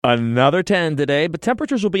Another 10 today, but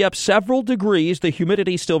temperatures will be up several degrees. The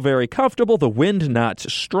humidity still very comfortable, the wind not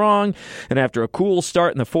strong, and after a cool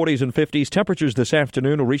start in the 40s and 50s, temperatures this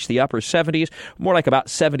afternoon will reach the upper 70s, more like about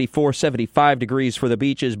 74, 75 degrees for the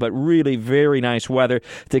beaches, but really very nice weather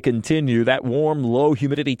to continue. That warm, low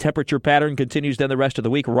humidity temperature pattern continues then the rest of the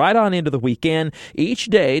week, right on into the weekend. Each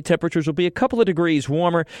day, temperatures will be a couple of degrees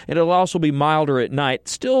warmer, and it'll also be milder at night.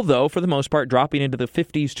 Still, though, for the most part, dropping into the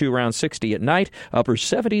 50s to around 60 at night, upper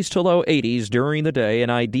 70s to low 80s during the day, an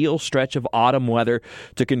ideal stretch of autumn weather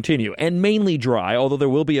to continue. And mainly dry, although there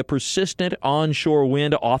will be a persistent onshore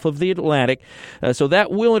wind off of the Atlantic. So that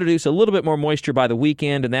will introduce a little bit more moisture by the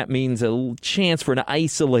weekend, and that means a chance for an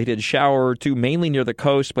isolated shower or two, mainly near the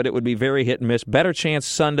coast, but it would be very hit and miss. Better chance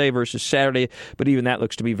Sunday versus Saturday, but even that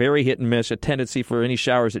looks to be very hit and miss. A tendency for any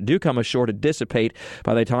showers that do come ashore to dissipate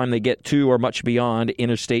by the time they get to or much beyond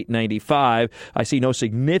Interstate 95. I see no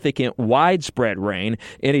significant widespread rain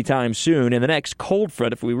anytime soon. And the next cold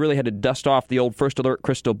front, if we really had to dust off the old first alert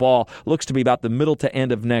crystal ball, looks to be about the middle to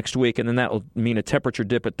end of next week, and then that will mean a temperature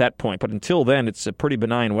dip at that point. But until then, it's a pretty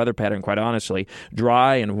benign weather pattern, quite honestly.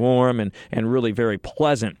 Dry and warm and really very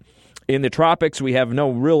pleasant. In the tropics, we have no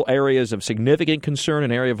real areas of significant concern.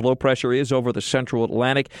 An area of low pressure is over the central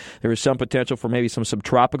Atlantic. There is some potential for maybe some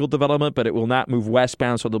subtropical development, but it will not move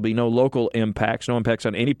westbound, so there'll be no local impacts, no impacts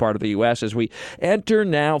on any part of the U.S. as we enter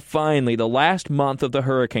now, finally, the last month of the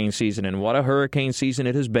hurricane season. And what a hurricane season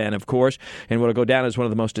it has been, of course, and what will go down as one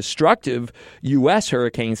of the most destructive U.S.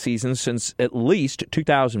 hurricane seasons since at least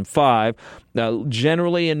 2005.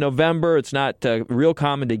 Generally in November, it's not real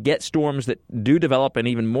common to get storms that do develop, and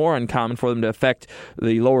even more uncommon for them to affect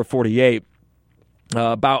the lower 48.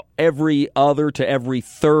 About every other to every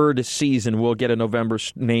third season we'll get a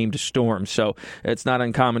November-named storm. So it's not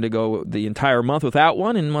uncommon to go the entire month without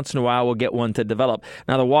one, and once in a while we'll get one to develop.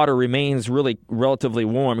 Now, the water remains really relatively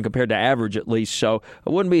warm compared to average, at least, so I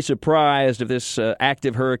wouldn't be surprised if this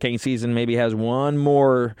active hurricane season maybe has one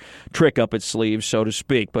more trick up its sleeves, so to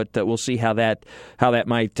speak, but we'll see how that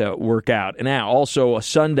might work out. And now, also, a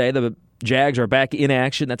Sunday, the JAGS are back in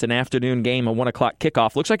action. That's an afternoon game, a 1 o'clock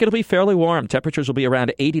kickoff. Looks like it'll be fairly warm. Temperatures will be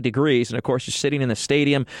around 80 degrees. And, of course, you're sitting in the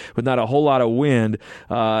stadium with not a whole lot of wind.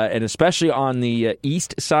 And especially on the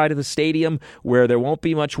east side of the stadium where there won't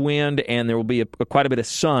be much wind and there will be quite a bit of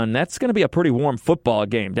sun. That's going to be a pretty warm football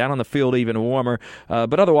game. Down on the field, even warmer.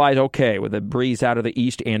 But otherwise, okay, with a breeze out of the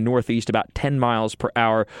east and northeast, about 10 miles per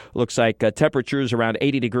hour. Looks like temperatures around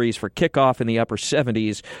 80 degrees for kickoff, in the upper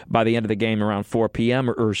 70s by the end of the game around 4 p.m.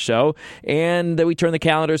 or so. And we turn the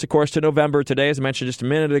calendars, of course, to November today, as I mentioned just a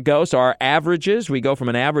minute ago. So our averages, we go from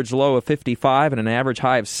an average low of 55 and an average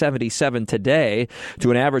high of 77 today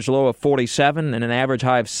to an average low of 47 and an average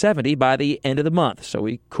high of 70 by the end of the month. So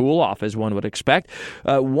we cool off, as one would expect.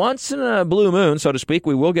 Once in a blue moon, so to speak,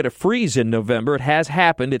 we will get a freeze in November. It has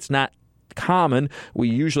happened. It's not common. We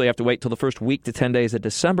usually have to wait till the first week to 10 days of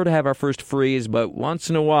December to have our first freeze, but once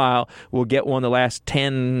in a while we'll get one the last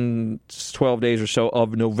 10, 12 days or so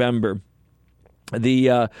of November.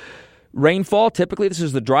 The rainfall, typically this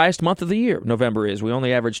is the driest month of the year, November is. We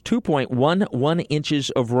only average 2.11 inches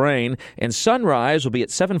of rain, and sunrise will be at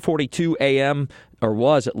 7:42 a.m., or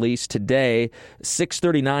was at least today.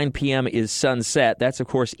 6:39 p.m. is sunset. That's, of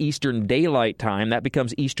course, Eastern Daylight Time. That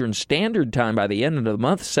becomes Eastern Standard Time by the end of the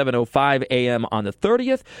month. 7:05 a.m. on the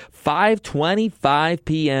 30th. 5:25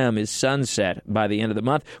 p.m. is sunset by the end of the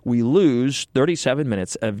month. We lose 37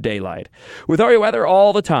 minutes of daylight. With all your weather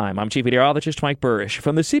all the time, I'm Chief Meteorologist Mike Burrish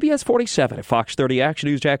from the CBS 47 at Fox 30 Action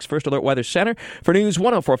News Jax First Alert Weather Center for News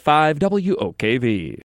 104.5 WOKV.